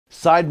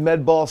Side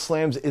med ball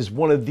slams is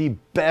one of the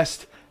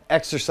best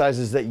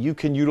exercises that you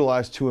can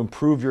utilize to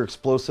improve your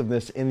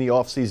explosiveness in the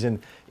off season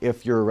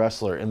if you're a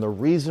wrestler. And the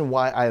reason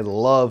why I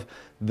love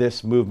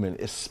this movement,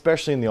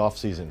 especially in the off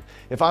season,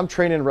 if I'm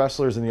training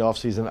wrestlers in the off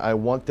season, I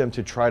want them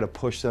to try to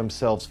push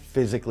themselves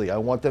physically. I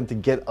want them to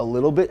get a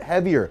little bit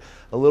heavier,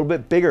 a little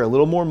bit bigger, a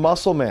little more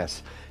muscle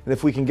mass. And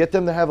if we can get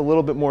them to have a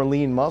little bit more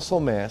lean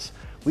muscle mass,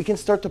 we can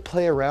start to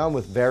play around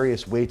with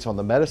various weights on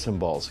the medicine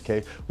balls,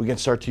 okay? We can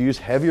start to use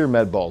heavier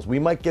med balls. We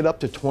might get up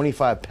to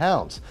 25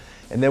 pounds.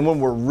 And then when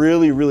we're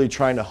really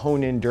trying to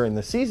hone in during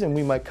the season,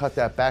 we might cut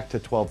that back to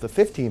 12 to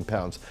 15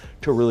 pounds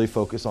to really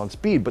focus on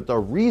speed. But the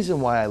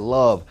reason why I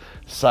love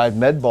side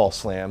med ball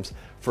slams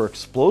for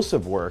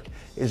explosive work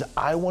is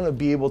I want to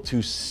be able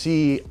to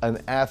see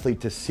an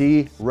athlete, to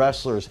see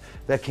wrestlers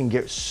that can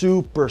get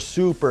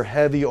super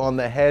heavy on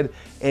the head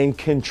and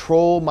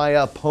control my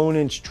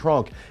opponent's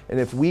trunk. And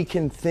if we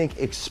can think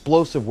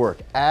explosive work,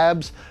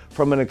 abs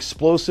from an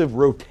explosive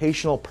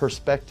rotational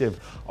perspective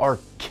are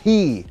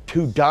key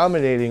to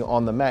dominating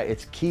on the mat.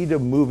 It's key to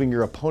moving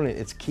your opponent.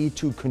 It's key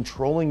to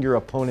controlling your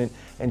opponent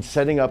and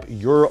setting up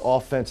your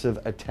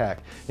offensive attack.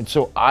 And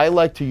so I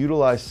like to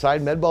utilize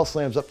side med ball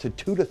slams up to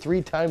 2 to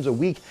 3 times a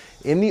week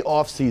in the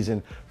off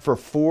season for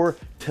 4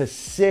 to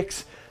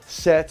 6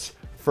 sets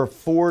for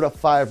 4 to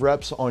 5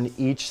 reps on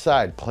each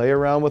side. Play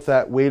around with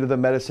that weight of the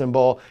medicine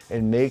ball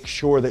and make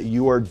sure that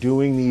you are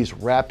doing these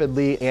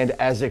rapidly and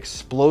as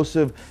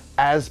explosive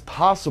as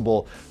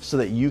possible so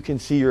that you can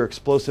see your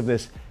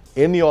explosiveness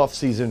in the off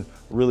season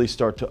really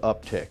start to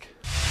uptick.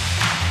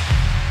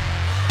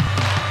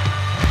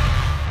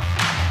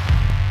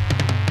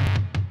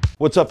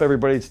 What's up,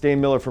 everybody? It's Dane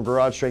Miller from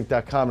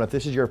GarageStrength.com. And if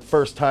this is your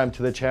first time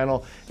to the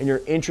channel and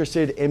you're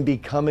interested in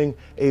becoming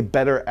a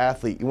better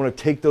athlete, you want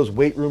to take those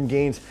weight room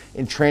gains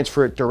and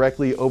transfer it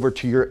directly over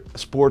to your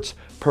sports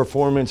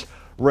performance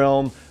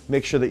realm,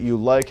 make sure that you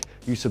like,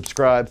 you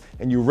subscribe,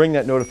 and you ring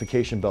that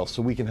notification bell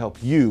so we can help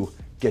you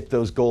get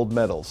those gold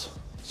medals.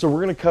 So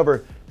we're going to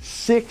cover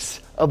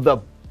 6 of the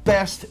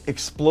best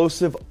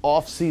explosive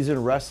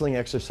off-season wrestling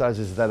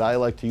exercises that I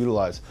like to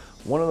utilize.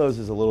 One of those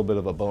is a little bit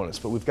of a bonus,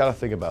 but we've got to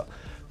think about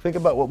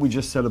what we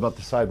just said about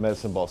the side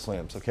medicine ball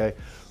slams, okay?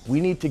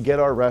 We need to get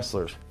our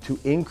wrestlers to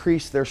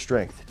increase their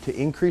strength, to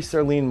increase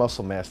their lean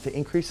muscle mass, to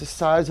increase the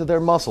size of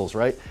their muscles,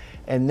 right?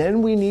 And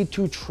then we need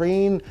to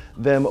train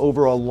them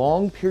over a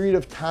long period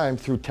of time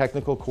through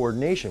technical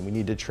coordination. We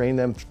need to train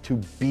them to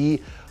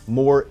be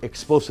more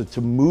explosive,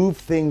 to move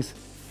things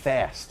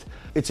fast.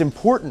 It's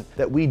important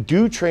that we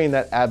do train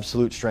that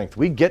absolute strength.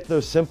 We get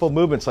those simple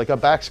movements like a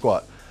back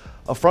squat,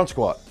 a front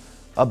squat,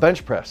 a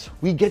bench press.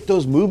 We get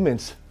those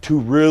movements to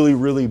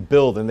really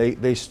build, and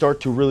they start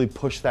to really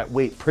push that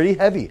weight pretty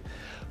heavy.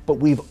 But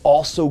we've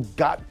also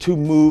got to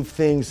move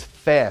things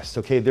fast,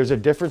 okay? There's a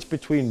difference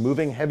between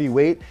moving heavy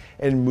weight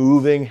and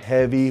moving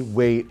heavy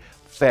weight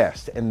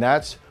fast. And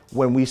that's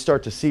when we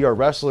start to see our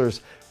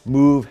wrestlers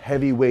move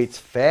heavy weights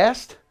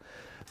fast.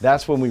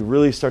 That's when we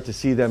really start to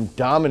see them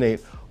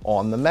dominate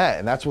on the mat.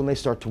 And that's when they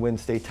start to win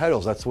state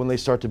titles. That's when they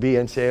start to be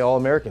NCAA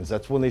All-Americans.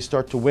 That's when they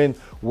start to win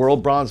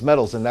world bronze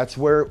medals. And that's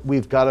where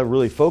we've got to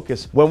really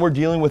focus. When we're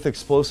dealing with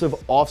explosive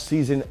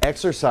off-season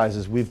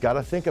exercises, we've got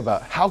to think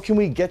about how can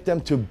we get them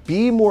to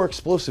be more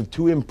explosive,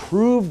 to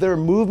improve their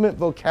movement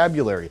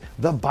vocabulary.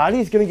 The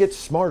body's going to get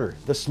smarter.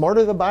 The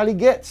smarter the body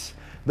gets,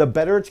 the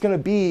better it's going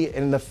to be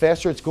and the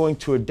faster it's going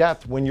to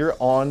adapt when you're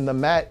on the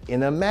mat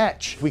in a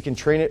match. We can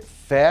train it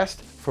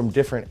fast from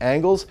different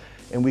angles,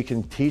 and we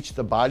can teach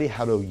the body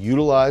how to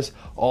utilize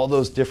all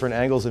those different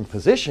angles and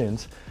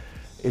positions.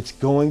 It's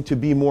going to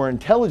be more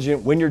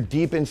intelligent when you're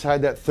deep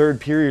inside that third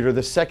period or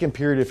the second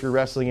period if you're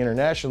wrestling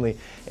internationally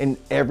and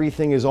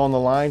everything is on the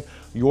line.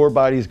 Your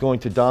body is going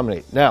to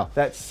dominate. Now,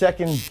 that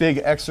second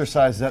big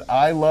exercise that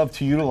I love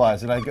to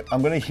utilize, and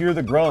I'm going to hear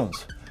the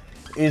groans,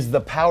 is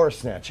the power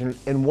snatch.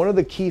 And one of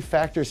the key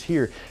factors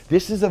here,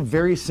 this is a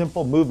very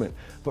simple movement,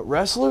 but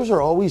wrestlers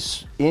are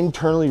always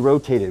internally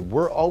rotated.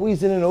 We're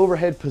always in an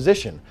overhead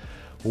position.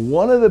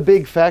 One of the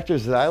big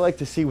factors that I like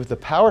to see with the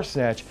power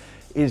snatch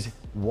is,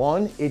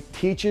 one, it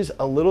teaches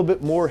a little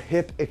bit more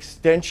hip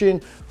extension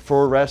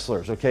for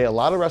wrestlers, okay? A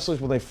lot of wrestlers,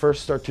 when they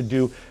first start to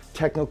do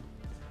technical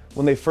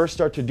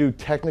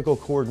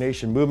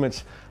coordination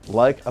movements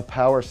like a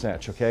power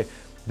snatch, okay,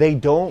 they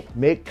don't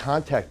make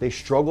contact. They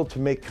struggle to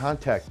make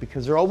contact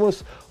because they're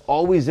almost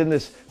always in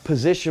this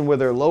position where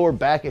their lower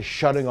back is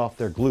shutting off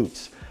their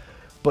glutes.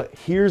 But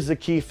here's the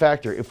key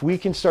factor. If we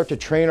can start to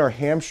train our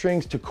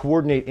hamstrings to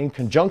coordinate in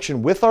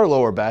conjunction with our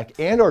lower back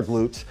and our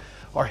glutes,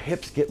 our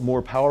hips get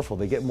more powerful,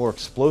 they get more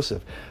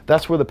explosive.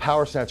 That's where the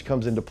power snatch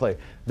comes into play.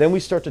 Then we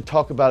start to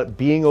talk about it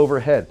being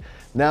overhead.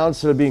 Now,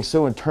 instead of being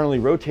so internally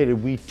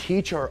rotated, we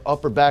teach our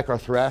upper back, our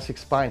thoracic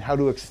spine, how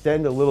to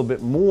extend a little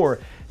bit more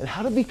and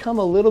how to become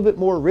a little bit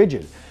more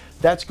rigid.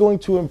 That's going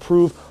to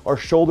improve our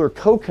shoulder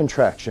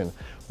co-contraction.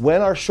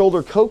 When our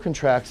shoulder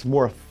co-contracts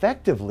more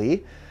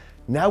effectively,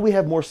 now we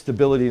have more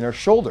stability in our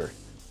shoulder.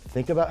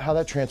 Think about how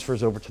that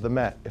transfers over to the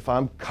mat. If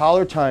I'm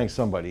collar tying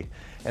somebody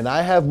and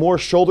I have more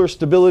shoulder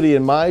stability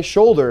in my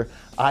shoulder,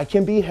 I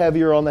can be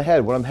heavier on the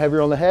head. When I'm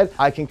heavier on the head,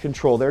 I can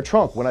control their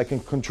trunk. When I can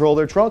control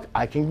their trunk,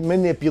 I can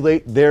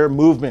manipulate their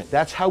movement.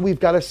 That's how we've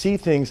got to see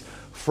things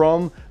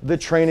from the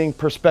training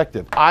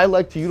perspective. I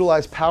like to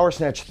utilize power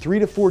snatch 3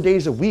 to 4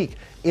 days a week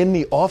in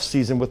the off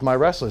season with my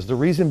wrestlers. The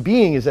reason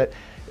being is that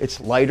it's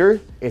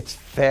lighter, it's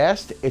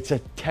fast, it's a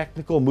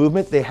technical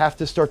movement. They have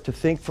to start to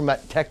think from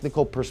that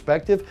technical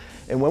perspective.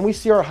 And when we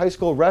see our high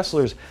school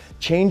wrestlers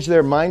change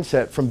their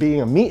mindset from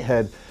being a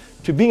meathead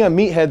to being a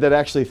meathead that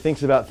actually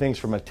thinks about things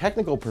from a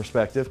technical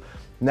perspective,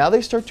 now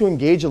they start to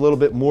engage a little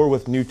bit more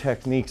with new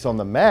techniques on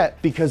the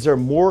mat because they're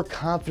more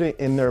confident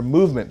in their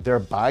movement. Their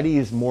body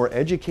is more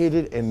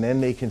educated, and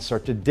then they can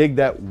start to dig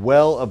that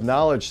well of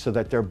knowledge so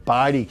that their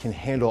body can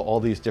handle all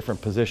these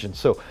different positions.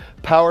 So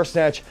power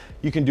snatch,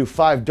 you can do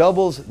 5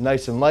 doubles,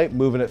 nice and light,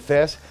 moving it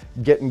fast,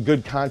 getting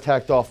good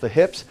contact off the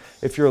hips.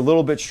 If you're a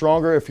little bit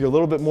stronger, if you're a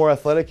little bit more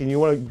athletic and you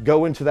want to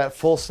go into that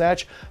full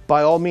snatch,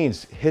 by all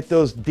means, hit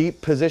those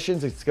deep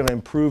positions. It's going to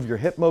improve your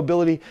hip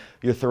mobility,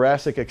 your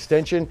thoracic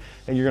extension,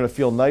 and you're going to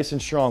feel nice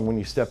and strong when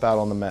you step out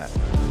on the mat.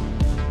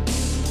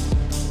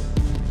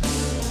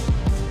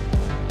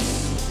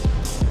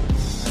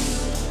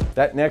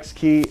 That next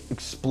key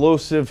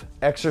explosive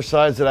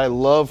exercise that I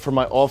love for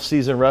my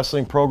off-season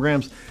wrestling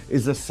programs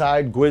is the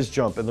side whiz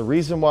jump. And the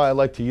reason why I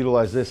like to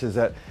utilize this is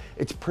that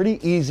it's pretty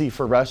easy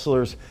for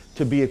wrestlers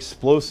to be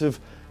explosive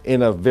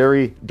in a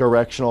very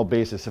directional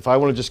basis. If I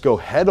want to just go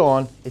head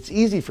on, it's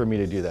easy for me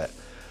to do that.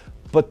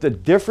 But the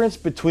difference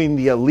between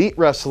the elite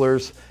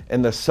wrestlers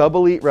and the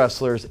sub-elite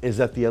wrestlers is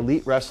that the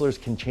elite wrestlers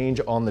can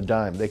change on the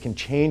dime. They can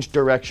change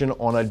direction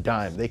on a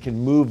dime. They can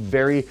move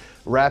very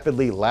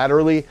rapidly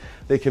laterally.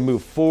 They can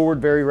move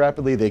forward very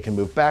rapidly. They can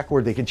move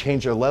backward. They can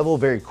change their level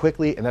very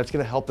quickly, and that's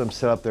going to help them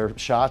set up their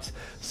shots,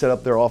 set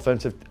up their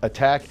offensive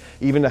attack,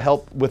 even to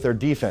help with their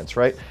defense,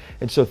 right?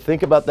 And so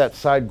think about that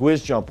side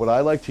whiz jump. What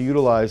I like to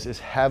utilize is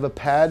have a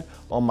pad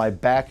on my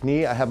back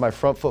knee. I have my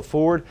front foot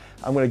forward.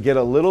 I'm going to get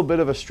a little bit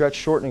of a stretch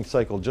shortening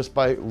cycle just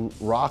by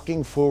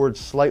rocking forward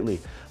slightly.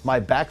 My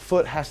back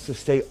foot has to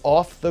stay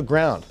off the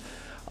ground.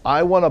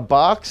 I want to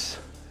box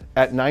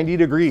at 90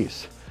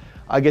 degrees.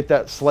 I get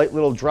that slight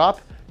little drop.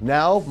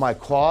 Now my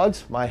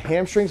quads, my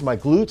hamstrings, my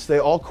glutes, they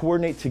all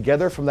coordinate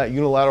together from that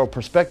unilateral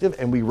perspective,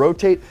 and we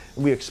rotate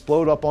and we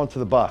explode up onto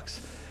the box.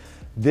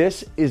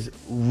 This is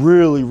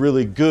really,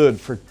 really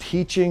good for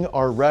teaching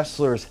our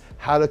wrestlers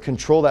how to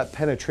control that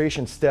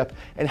penetration step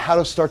and how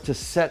to start to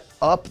set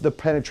up the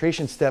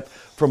penetration step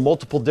from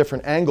multiple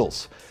different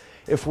angles.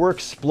 If we're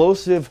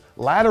explosive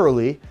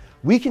laterally,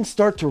 we can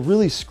start to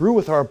really screw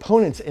with our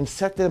opponents and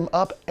set them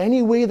up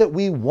any way that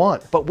we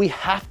want. But we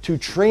have to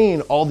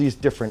train all these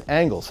different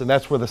angles, and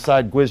that's where the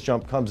side whiz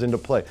jump comes into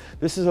play.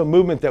 This is a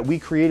movement that we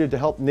created to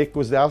help Nick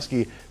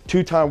Gwiazdowski,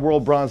 2-time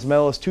world bronze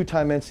medalist,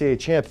 2-time NCAA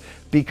champ,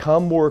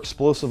 become more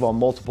explosive on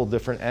multiple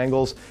different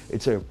angles.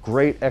 It's a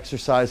great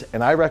exercise,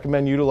 and I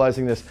recommend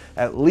utilizing this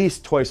at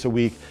least twice a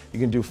week. You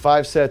can do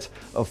 5 sets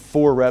of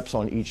 4 reps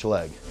on each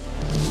leg.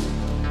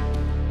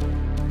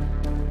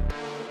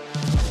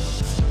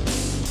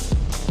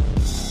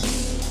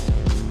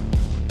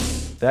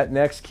 That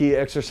next key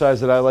exercise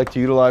that I like to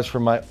utilize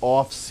for my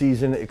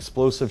off-season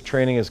explosive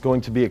training is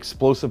going to be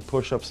explosive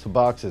push-ups to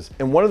boxes.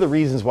 And one of the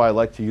reasons why I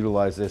like to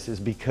utilize this is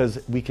because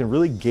we can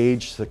really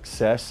gauge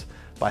success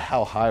by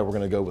how high we're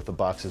going to go with the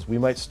boxes. We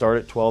might start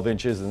at 12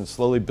 inches and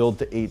slowly build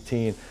to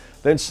 18,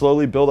 then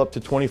slowly build up to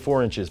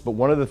 24 inches. But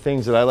one of the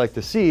things that I like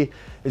to see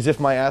is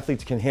if my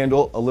athletes can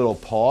handle a little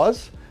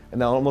pause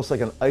and then almost like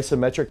an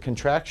isometric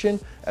contraction,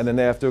 and then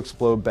they have to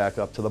explode back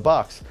up to the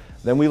box.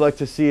 Then we like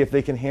to see if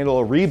they can handle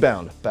a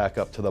rebound back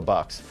up to the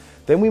box.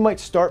 Then we might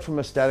start from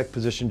a static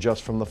position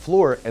just from the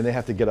floor and they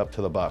have to get up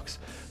to the box.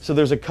 So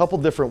there's a couple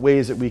different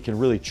ways that we can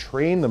really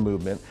train the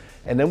movement,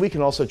 and then we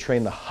can also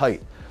train the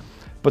height.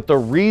 But the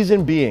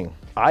reason being,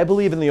 I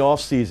believe in the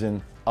off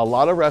season, a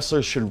lot of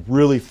wrestlers should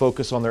really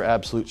focus on their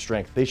absolute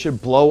strength. They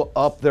should blow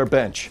up their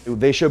bench.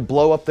 They should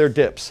blow up their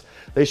dips.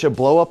 They should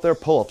blow up their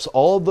pull-ups.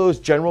 All of those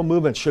general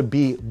movements should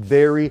be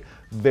very,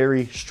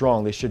 very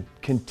strong. They should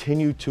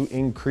continue to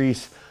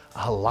increase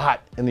a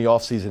lot in the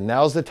off season.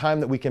 Now's the time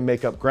that we can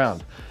make up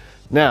ground.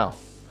 Now,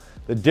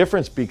 the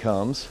difference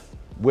becomes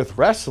with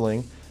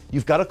wrestling,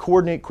 you've got to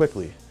coordinate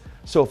quickly.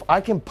 So if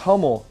I can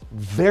pummel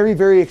very,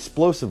 very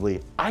explosively,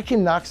 I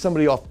can knock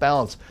somebody off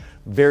balance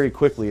very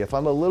quickly. If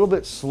I'm a little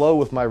bit slow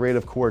with my rate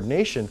of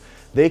coordination,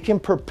 they can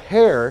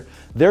prepare,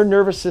 their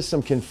nervous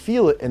system can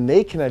feel it, and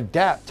they can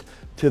adapt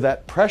to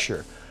that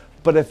pressure.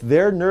 But if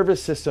their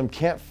nervous system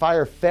can't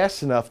fire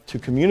fast enough to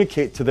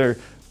communicate to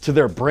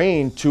their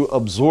brain to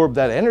absorb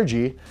that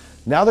energy,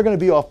 now they're going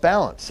to be off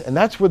balance. And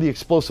that's where the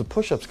explosive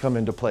push-ups come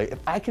into play. If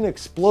I can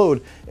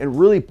explode and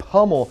really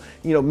pummel,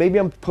 maybe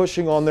I'm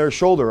pushing on their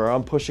shoulder, or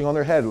I'm pushing on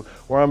their head,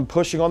 or I'm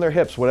pushing on their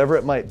hips, whatever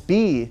it might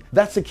be,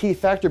 that's the key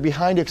factor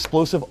behind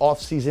explosive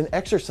off-season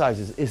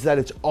exercises, is that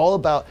it's all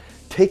about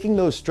taking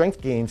those strength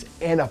gains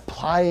and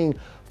applying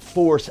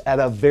force at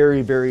a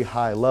very, very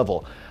high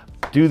level.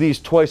 Do these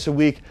twice a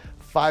week,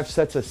 5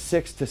 sets of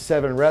 6 to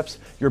 7 reps,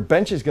 your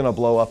bench is gonna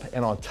blow up,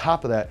 and on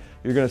top of that,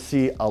 you're gonna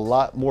see a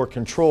lot more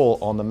control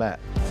on the mat.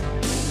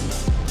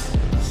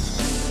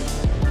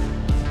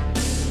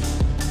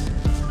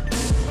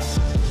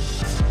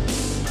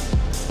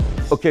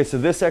 Okay, so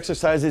this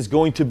exercise is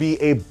going to be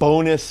a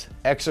bonus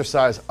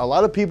exercise. A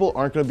lot of people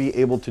aren't going to be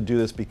able to do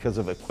this because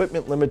of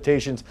equipment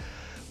limitations,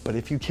 but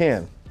if you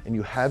can and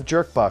you have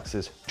jerk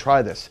boxes,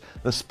 try this.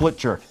 The split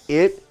jerk.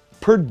 It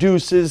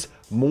produces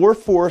more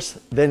force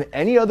than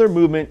any other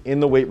movement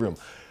in the weight room.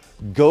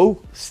 Go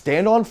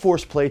stand on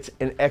force plates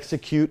and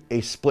execute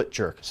a split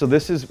jerk. So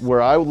this is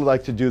where I would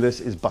like to do this,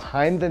 is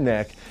behind the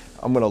neck.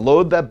 I'm gonna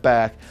load that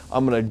back,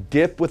 I'm gonna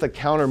dip with a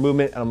counter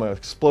movement, and I'm gonna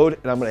explode,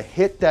 and I'm gonna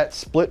hit that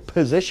split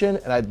position,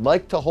 and I'd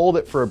like to hold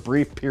it for a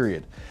brief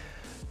period.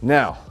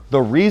 Now,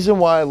 the reason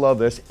why I love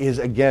this is,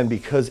 again,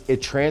 because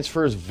it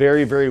transfers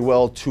very, very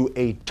well to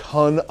a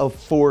ton of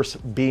force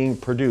being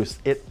produced.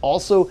 It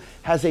also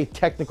has a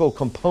technical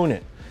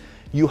component.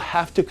 You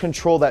have to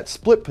control that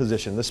split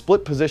position. The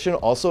split position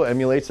also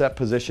emulates that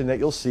position that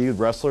you'll see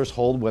wrestlers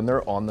hold when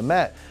they're on the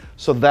mat.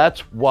 So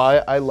that's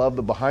why I love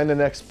the behind the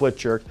neck split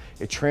jerk.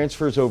 It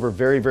transfers over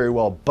very, very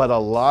well, but a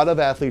lot of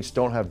athletes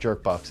don't have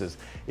jerk boxes.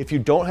 If you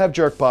don't have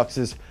jerk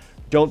boxes,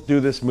 don't do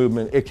this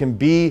movement. It can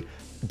be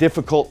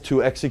difficult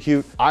to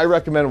execute. I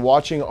recommend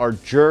watching our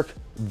jerk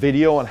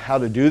video on how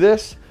to do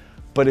this,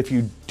 but if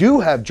you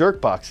do have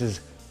jerk boxes,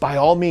 by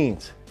all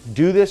means,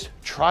 do this,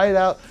 try it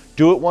out.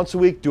 Do it once a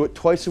week, do it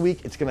twice a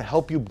week. It's gonna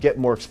help you get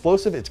more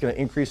explosive. It's gonna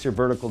increase your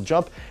vertical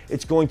jump.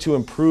 It's going to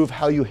improve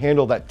how you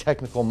handle that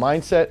technical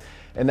mindset,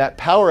 and that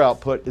power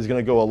output is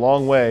gonna go a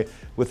long way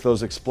with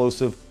those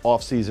explosive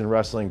off-season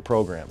wrestling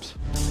programs.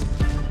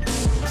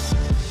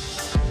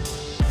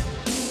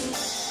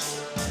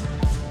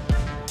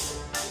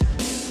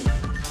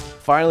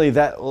 Finally,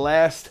 that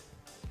last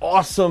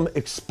awesome,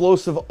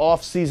 explosive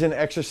off-season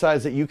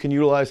exercise that you can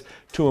utilize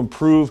to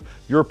improve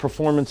your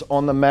performance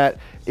on the mat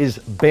is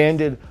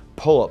banded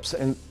pull-ups.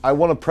 And I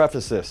want to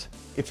preface this.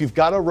 If you've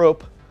got a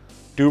rope,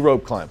 do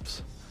rope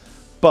climbs,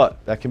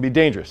 but that can be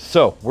dangerous.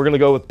 So we're going to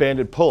go with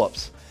banded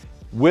pull-ups.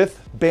 With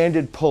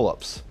banded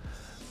pull-ups,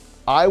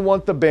 I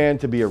want the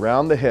band to be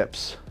around the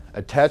hips,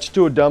 attached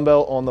to a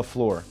dumbbell on the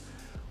floor.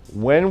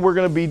 When we're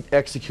going to be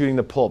executing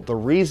the pull-up, the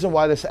reason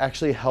why this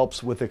actually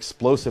helps with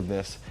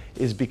explosiveness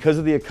is because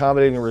of the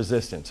accommodating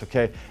resistance,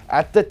 okay?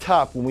 At the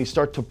top, when we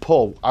start to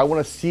pull, I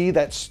want to see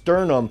that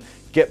sternum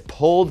get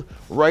pulled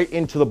right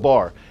into the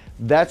bar.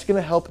 That's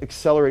going to help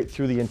accelerate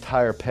through the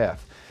entire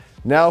path.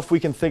 Now, if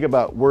we can think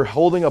about, we're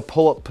holding a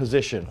pull-up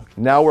position.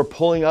 Now we're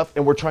pulling up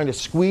and we're trying to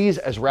squeeze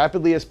as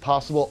rapidly as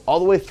possible all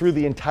the way through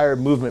the entire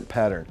movement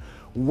pattern.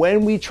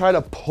 When we try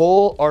to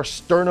pull our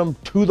sternum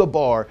to the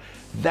bar,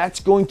 that's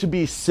going to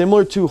be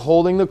similar to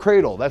holding the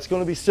cradle. That's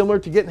going to be similar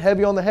to getting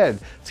heavy on the head.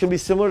 It's going to be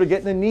similar to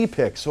getting a knee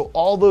pick. So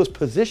all those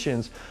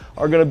positions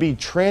are going to be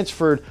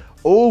transferred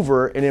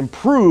over and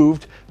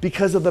improved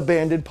because of the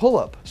banded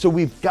pull-up. So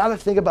we've got to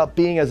think about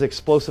being as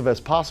explosive as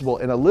possible.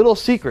 And a little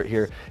secret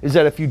here is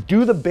that if you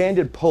do the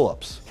banded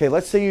pull-ups, okay,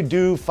 let's say you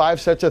do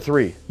 5 sets of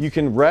 3, you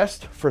can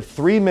rest for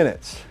 3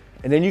 minutes.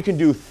 And then you can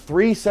do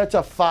 3 sets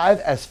of 5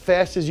 as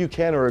fast as you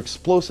can or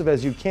explosive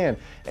as you can.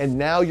 And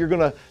now you're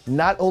gonna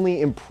not only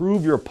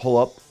improve your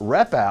pull-up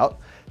rep out,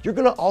 you're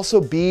gonna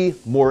also be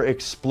more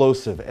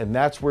explosive. And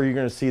that's where you're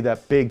gonna see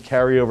that big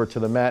carryover to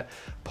the mat.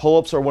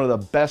 Pull-ups are one of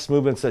the best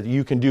movements that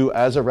you can do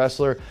as a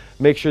wrestler.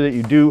 Make sure that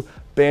you do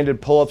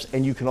banded pull-ups,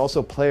 and you can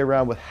also play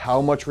around with how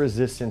much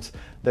resistance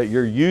that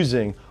you're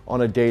using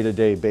on a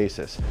day-to-day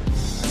basis.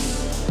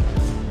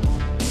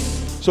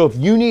 So if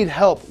you need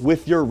help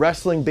with your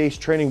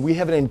wrestling-based training, we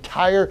have an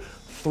entire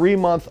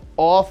 3-month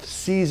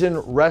off-season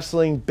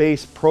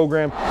wrestling-based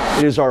program.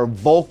 It is our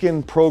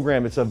Vulcan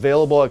program. It's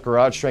available at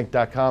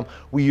garagestrength.com.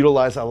 We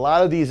utilize a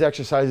lot of these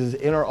exercises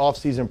in our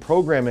off-season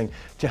programming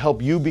to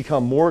help you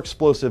become more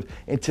explosive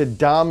and to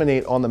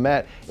dominate on the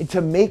mat and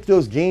to make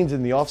those gains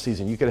in the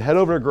off-season. You can head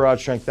over to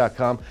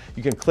garagestrength.com.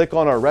 You can click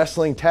on our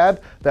wrestling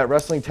tab. That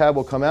wrestling tab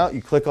will come out.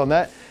 You click on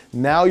that.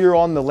 Now you're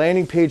on the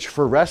landing page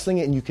for wrestling,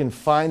 and you can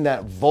find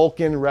that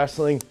Vulcan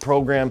wrestling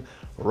program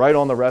right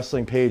on the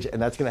wrestling page, and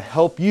that's going to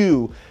help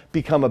you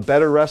become a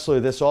better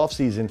wrestler this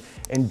offseason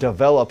and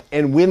develop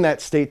and win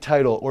that state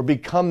title or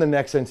become the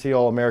next NCAA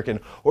All-American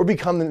or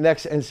become the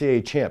next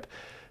NCAA champ.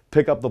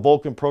 Pick up the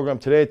Vulcan program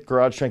today at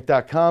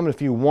garagestrength.com, and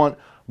if you want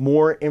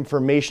more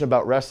information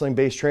about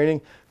wrestling-based training,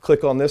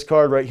 click on this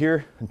card right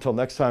here. Until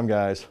next time,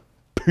 guys,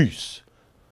 peace.